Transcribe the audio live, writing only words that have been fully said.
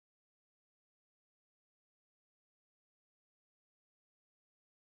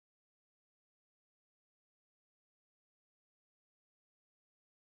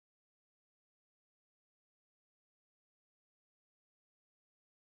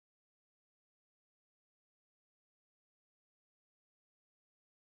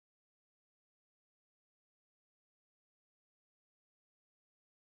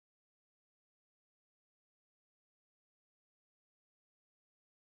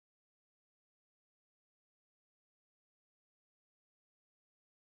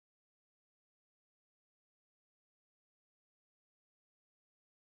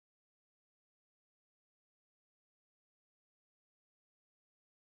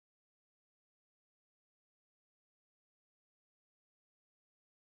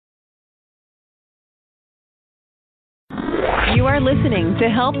You are listening to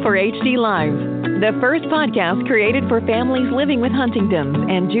Help for HD Live, the first podcast created for families living with Huntington's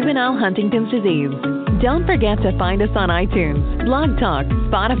and juvenile Huntington's disease. Don't forget to find us on iTunes, Blog Talk,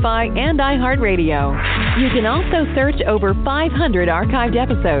 Spotify, and iHeartRadio. You can also search over 500 archived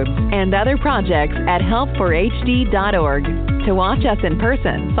episodes and other projects at helpforhd.org. To watch us in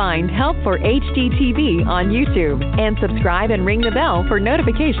person, find Help for HD TV on YouTube and subscribe and ring the bell for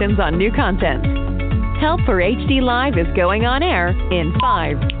notifications on new content. Help for HD Live is going on air in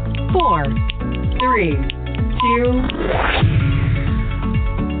 5, 4, 3, 2,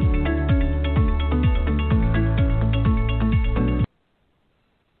 1.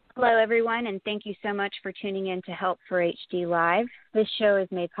 Hello, everyone, and thank you so much for tuning in to Help for HD Live. This show is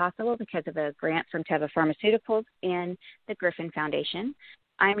made possible because of a grant from Teva Pharmaceuticals and the Griffin Foundation.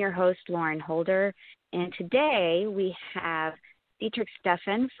 I'm your host, Lauren Holder, and today we have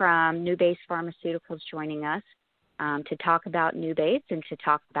Stephan from Neubase Pharmaceuticals joining us to talk about Neubase and to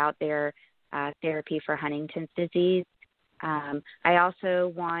talk about their therapy for Huntington's disease. I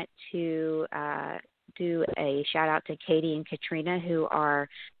also want to do a shout out to Katie and Katrina who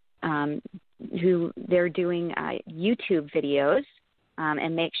they're doing YouTube videos,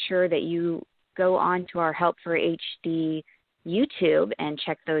 and make sure that you go on to our Help for HD YouTube and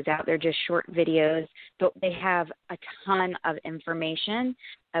check those out. They're just short videos, but they have a ton of information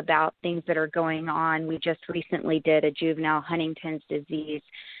about things that are going on. We just recently did a juvenile Huntington's disease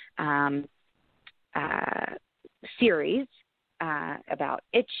series about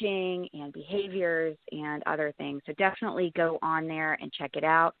itching and behaviors and other things. So definitely go on there and check it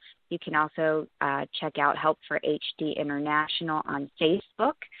out. You can also check out Help for HD International on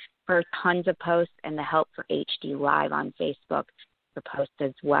Facebook for tons of posts, and the Help for HD Live on Facebook for posts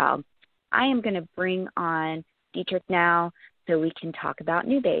as well. I am going to bring on Dietrich now so we can talk about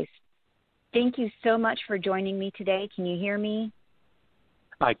Neubase. Thank you so much for joining me today. Can you hear me?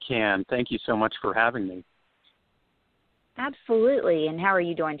 I can. Thank you so much for having me. Absolutely. And how are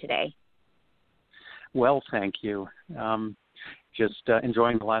you doing today? Well, thank you. Just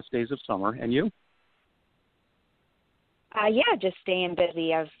enjoying the last days of summer. And you? Yeah, just staying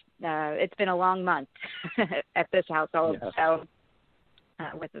busy. It's been a long month at this household, yes. So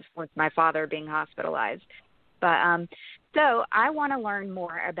with my father being hospitalized. But so I want to learn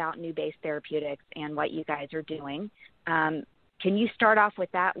more about Neubase Therapeutics and what you guys are doing. Can you start off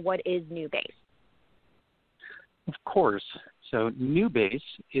with that? What is Neubase? Of course. So Neubase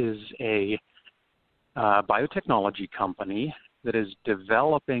is a biotechnology company that is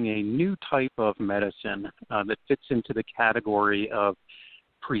developing a new type of medicine that fits into the category of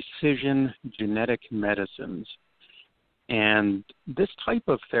precision genetic medicines. And this type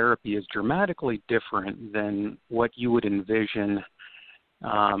of therapy is dramatically different than what you would envision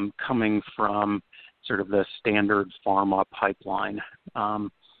coming from sort of the standard pharma pipeline.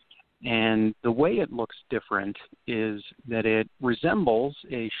 And the way it looks different is that it resembles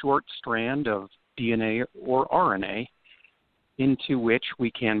a short strand of DNA or RNA into which we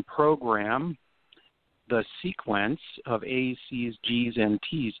can program the sequence of A's, C's, G's, and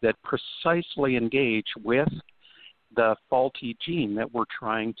T's that precisely engage with the faulty gene that we're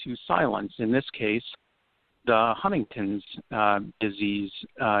trying to silence. In this case, the Huntington's disease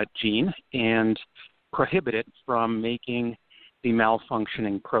gene, and prohibit it from making the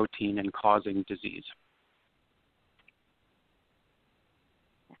malfunctioning protein and causing disease.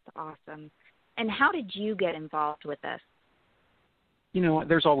 That's awesome. And how did you get involved with this? You know,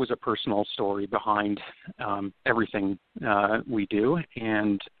 there's always a personal story behind everything we do,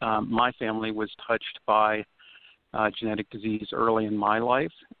 and my family was touched by genetic disease early in my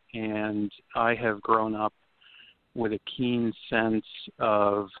life, and I have grown up with a keen sense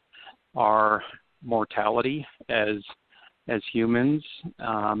of our mortality as humans,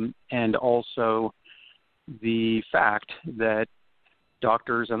 and also the fact that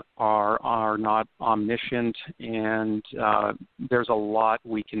doctors are not omniscient, and there's a lot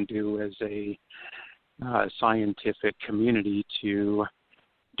we can do as a scientific community to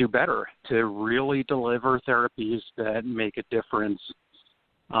do better, to really deliver therapies that make a difference.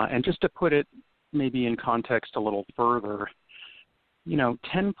 And just to put it maybe in context a little further,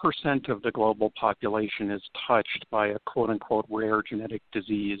 10% of the global population is touched by a quote-unquote rare genetic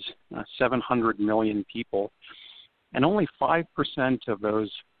disease, 700 million people, and only 5% of those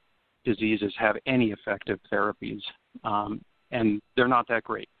diseases have any effective therapies, and they're not that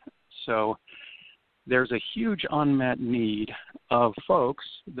great. So there's a huge unmet need of folks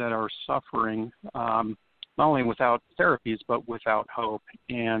that are suffering not only without therapies but without hope,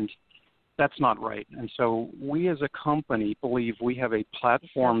 and that's not right. And so we as a company believe we have a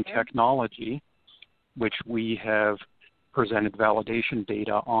platform technology which we have presented validation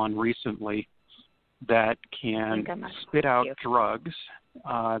data on recently that can spit out drugs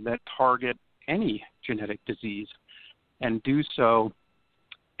that target any genetic disease and do so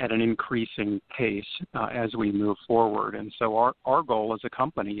at an increasing pace as we move forward. And so our goal as a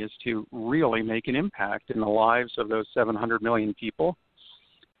company is to really make an impact in the lives of those 700 million people.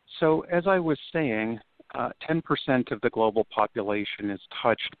 So as I was saying, 10% of the global population is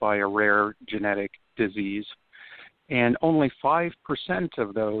touched by a rare genetic disease, and only 5%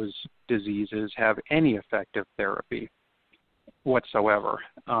 of those diseases have any effective therapy whatsoever.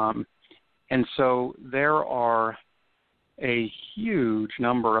 And so there are a huge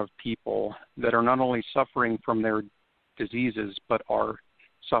number of people that are not only suffering from their diseases, but are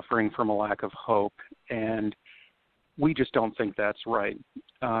suffering from a lack of hope. And we just don't think that's right.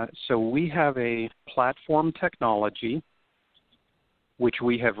 So we have a platform technology which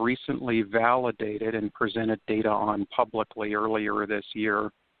we have recently validated and presented data on publicly earlier this year,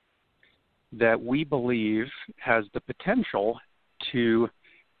 that we believe has the potential to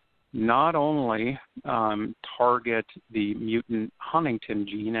not only target the mutant Huntington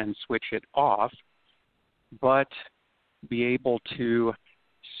gene and switch it off, but be able to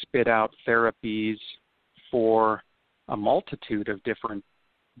spit out therapies for a multitude of different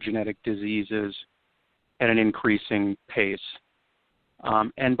genetic diseases at an increasing pace.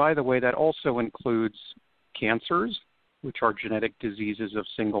 And by the way, that also includes cancers, which are genetic diseases of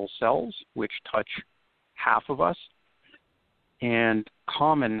single cells, which touch half of us, and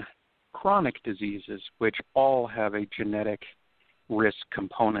common chronic diseases, which all have a genetic risk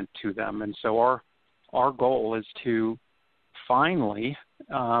component to them. And so our goal is to finally,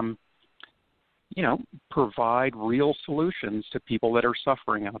 provide real solutions to people that are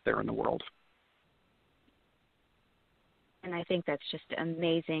suffering out there in the world. And I think that's just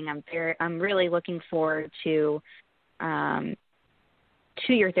amazing. I'm really looking forward to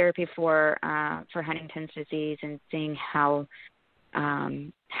your therapy for Huntington's disease and seeing how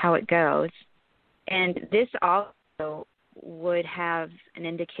it goes. And this also would have an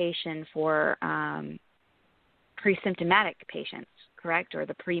indication for pre-symptomatic patients, correct, or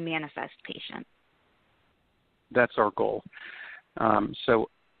the pre-manifest patient. That's our goal. So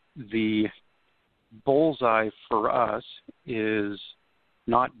the bullseye for us is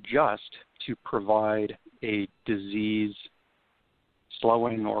not just to provide a disease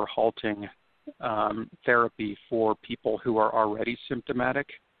slowing or halting therapy for people who are already symptomatic,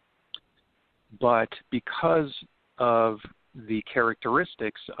 but because of the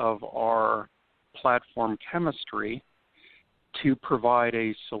characteristics of our platform chemistry, to provide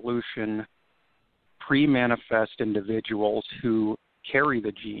a solution pre-manifest individuals who carry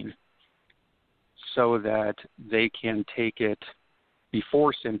the gene so that they can take it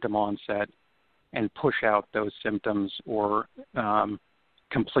before symptom onset and push out those symptoms or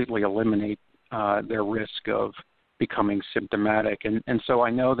completely eliminate their risk of becoming symptomatic. And so I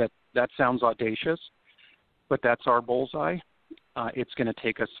know that sounds audacious, but that's our bullseye. It's going to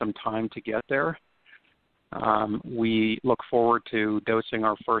take us some time to get there. We look forward to dosing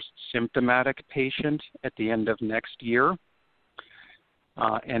our first symptomatic patient at the end of next year.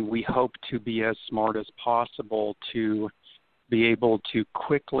 And we hope to be as smart as possible to be able to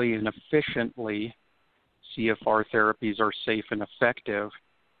quickly and efficiently see if our therapies are safe and effective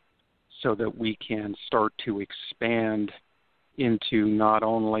so that we can start to expand into not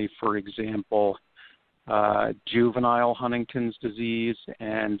only, for example, juvenile Huntington's disease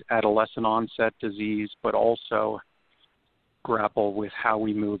and adolescent onset disease, but also grapple with how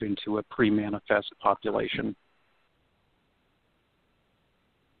we move into a pre-manifest population.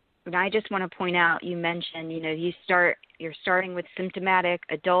 And I just want to point out, you mentioned, you're starting with symptomatic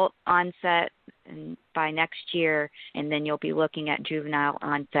adult onset and by next year, and then you'll be looking at juvenile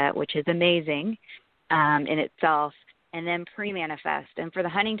onset, which is amazing in itself, and then pre-manifest. And for the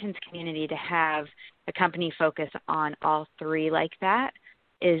Huntington's community to have a company focus on all three like that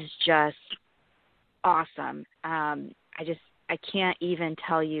is just awesome. I can't even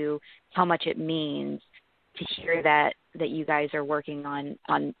tell you how much it means to hear that you guys are working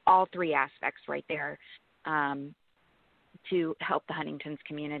on all three aspects right there to help the Huntington's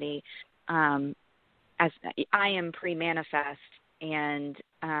community. As I am pre-manifest, and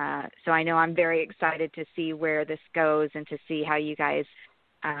so I know I'm very excited to see where this goes and to see how you guys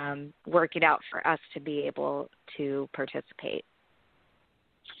work it out for us to be able to participate.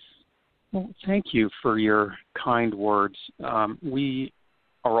 Well, thank you for your kind words. We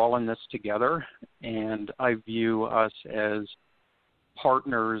are all in this together, and I view us as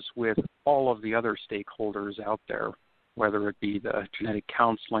partners with all of the other stakeholders out there, whether it be the genetic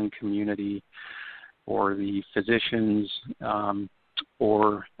counseling community, or the physicians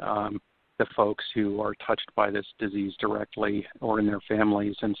or the folks who are touched by this disease directly or in their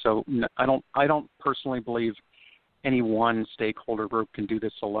families. And so I don't personally believe any one stakeholder group can do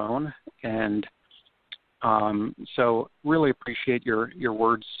this alone. And so really appreciate your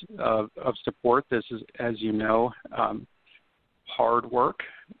words of support. This is, as you know, hard work,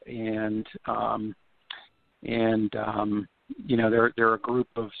 and you know, there are a group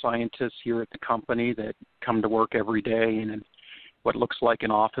of scientists here at the company that come to work every day in what looks like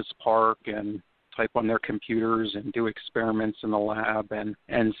an office park and type on their computers and do experiments in the lab, and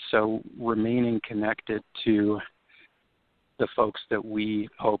so remaining connected to the folks that we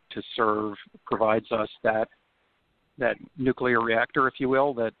hope to serve provides us that nuclear reactor, if you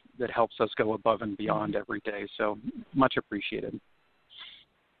will, that helps us go above and beyond every day. So much appreciated.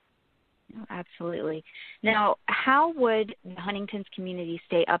 Absolutely. Now, how would the Huntington's community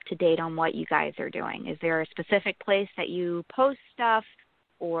stay up to date on what you guys are doing? Is there a specific place that you post stuff,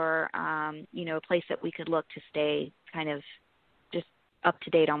 or you know, a place that we could look to stay kind of just up to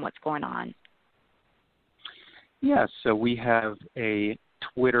date on what's going on? Yeah, so we have a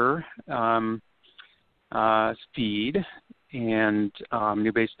Twitter feed and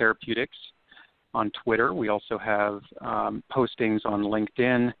Neubase Therapeutics on Twitter. We also have postings on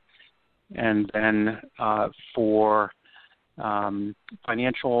LinkedIn. And then for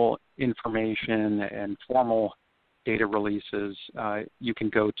financial information and formal data releases, you can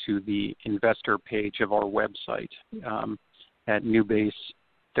go to the investor page of our website at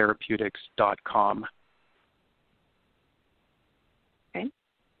neubaseTherapeutics.com. Okay.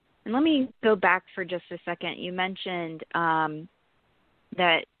 And let me go back for just a second. You mentioned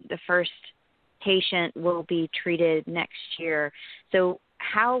that the first patient will be treated next year. So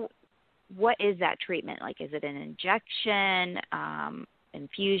what is that treatment? Like, is it an injection,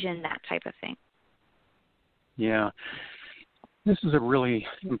 infusion, that type of thing? Yeah, this is a really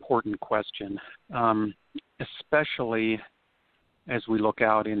important question, especially as we look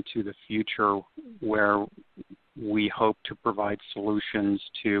out into the future where we hope to provide solutions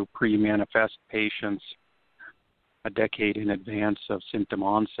to pre-manifest patients a decade in advance of symptom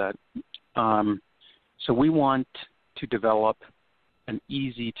onset. So we want to develop an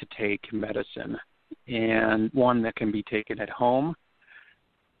easy-to-take medicine, and one that can be taken at home,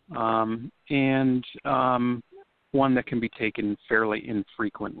 and one that can be taken fairly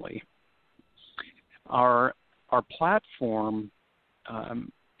infrequently. Our platform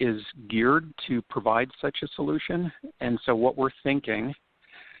is geared to provide such a solution, and so what we're thinking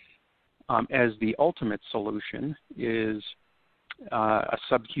as the ultimate solution is a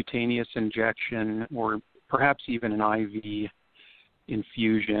subcutaneous injection, or perhaps even an IV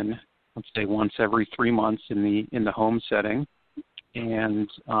infusion, let's say once every 3 months in the home setting. And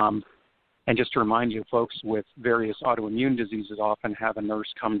just to remind you, folks with various autoimmune diseases often have a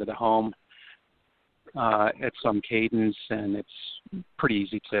nurse come to the home at some cadence, and it's pretty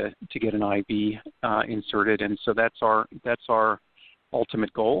easy to get an IV inserted. And so that's our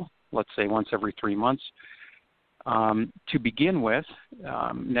ultimate goal, let's say once every 3 months. To begin with,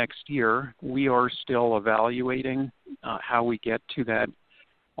 next year, we are still evaluating how we get to that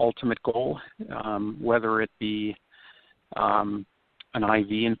ultimate goal, whether it be an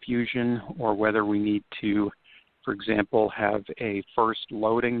IV infusion, or whether we need to, for example, have a first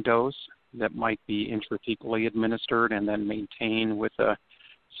loading dose that might be intrathecally administered and then maintain with a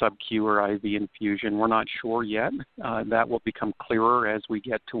sub-Q or IV infusion. We're not sure yet. That will become clearer as we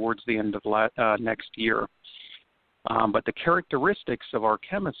get towards the end of next year. But the characteristics of our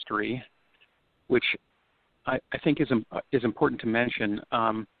chemistry, which I think is important to mention,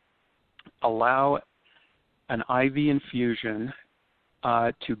 allow an IV infusion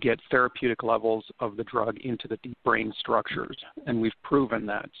to get therapeutic levels of the drug into the deep brain structures, and we've proven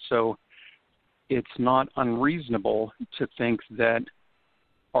that. So it's not unreasonable to think that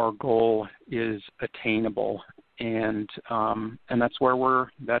our goal is attainable, and that's where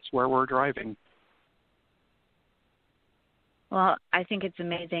we're driving. Well, I think it's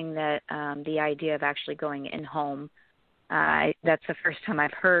amazing that the idea of actually going in home, that's the first time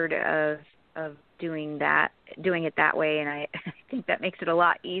I've heard of doing it that way, and I think that makes it a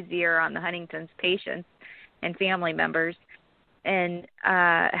lot easier on the Huntington's patients and family members. And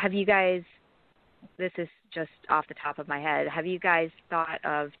have you guys, this is just off the top of my head, have you guys thought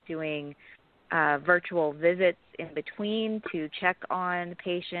of doing virtual visits in between to check on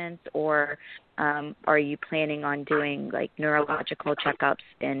patients, or are you planning on doing like neurological checkups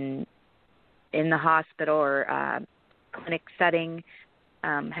in the hospital or clinic setting?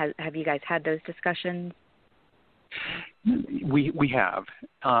 Have you guys had those discussions? We have.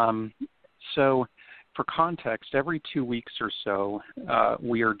 So for context, every 2 weeks or so,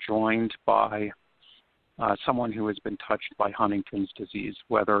 we are joined by someone who has been touched by Huntington's disease,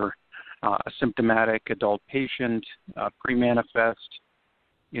 whether a symptomatic adult patient, pre-manifest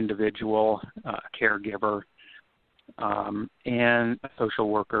individual, a caregiver, and a social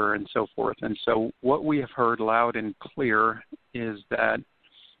worker, and so forth. And so what we have heard loud and clear is that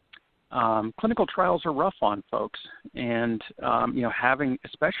clinical trials are rough on folks, and having,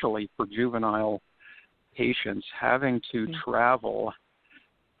 especially for juvenile patients, having to travel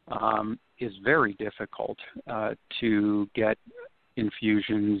is very difficult to get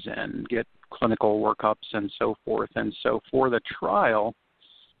infusions and get clinical workups and so forth. And so for the trial,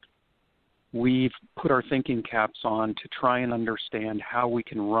 we've put our thinking caps on to try and understand how we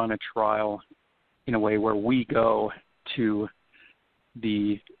can run a trial in a way where we go to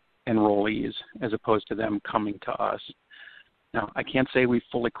the enrollees as opposed to them coming to us. Now, I can't say we've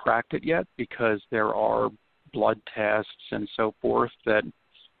fully cracked it yet because there are blood tests and so forth that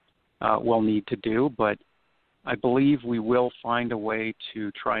we'll need to do, but I believe we will find a way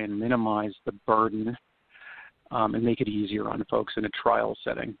to try and minimize the burden and make it easier on folks in a trial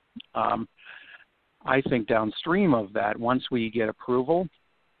setting. I think downstream of that, once we get approval,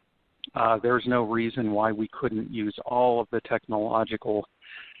 there's no reason why we couldn't use all of the technological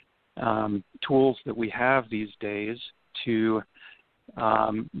tools that we have these days to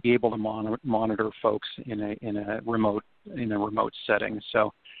be able to monitor folks in a remote setting.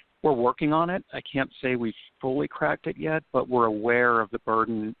 So we're working on it. I can't say we've fully cracked it yet, but we're aware of the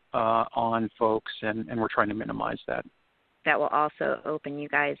burden on folks, and we're trying to minimize that. That will also open you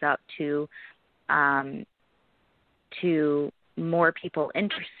guys up to more people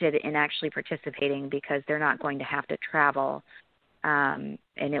interested in actually participating because they're not going to have to travel, and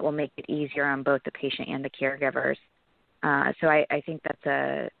it will make it easier on both the patient and the caregivers. So I think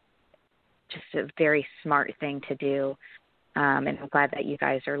that's just a very smart thing to do, and I'm glad that you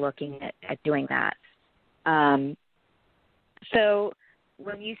guys are looking at doing that. So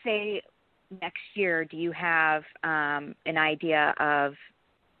when you say next year, do you have an idea of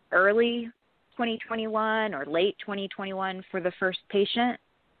early 2021 or late 2021 for the first patient?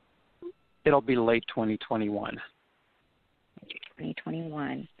 It'll be late 2021.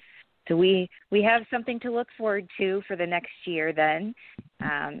 2021. So we have something to look forward to for the next year then,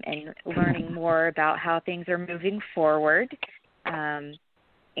 and learning more about how things are moving forward. And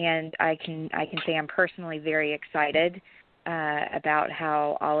I can say I'm personally very excited about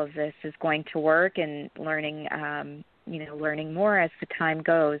how all of this is going to work and learning more as the time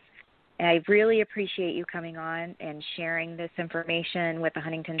goes. And I really appreciate you coming on and sharing this information with the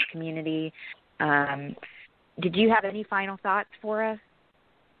Huntington's community. Did you have any final thoughts for us?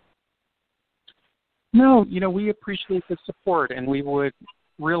 No, we appreciate the support, and we would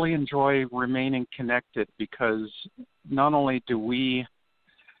really enjoy remaining connected because not only do we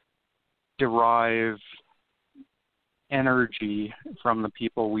derive energy from the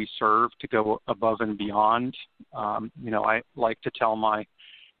people we serve to go above and beyond. I like to tell my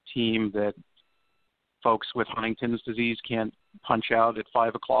team that folks with Huntington's disease can't punch out at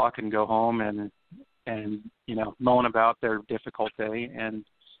 5 o'clock and go home and moan about their difficult day, and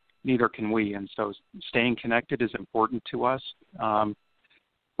neither can we. And so staying connected is important to us,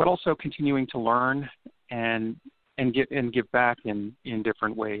 but also continuing to learn and give back in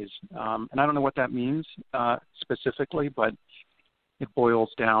different ways. And I don't know what that means specifically, but it boils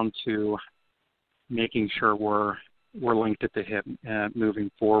down to making sure we're linked at the hip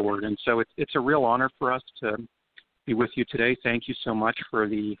moving forward. And so it's a real honor for us to be with you today. Thank you so much for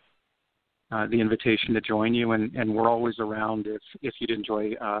the invitation to join you, and we're always around if you'd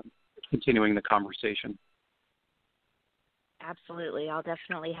enjoy continuing the conversation. Absolutely. I'll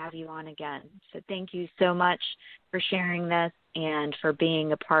definitely have you on again. So thank you so much for sharing this and for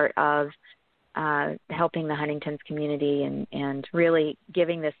being a part of helping the Huntington's community and really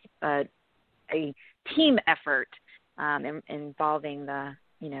giving this a team effort involving the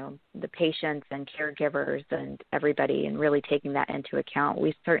patients and caregivers and everybody, and really taking that into account.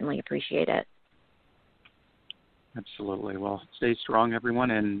 We certainly appreciate it. Absolutely. Well, stay strong, everyone,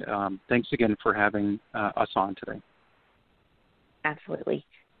 and thanks again for having us on today. Absolutely.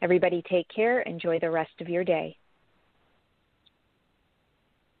 Everybody take care. Enjoy the rest of your day.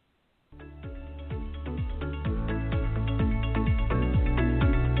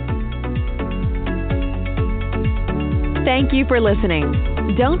 Thank you for listening.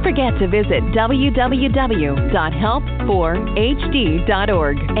 Don't forget to visit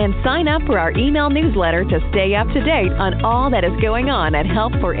www.help4hd.org and sign up for our email newsletter to stay up to date on all that is going on at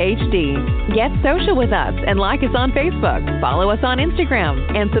Help for HD. Get social with us and like us on Facebook, follow us on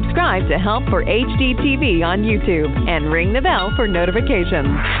Instagram, and subscribe to Help for HD TV on YouTube and ring the bell for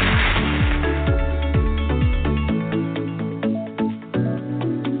notifications.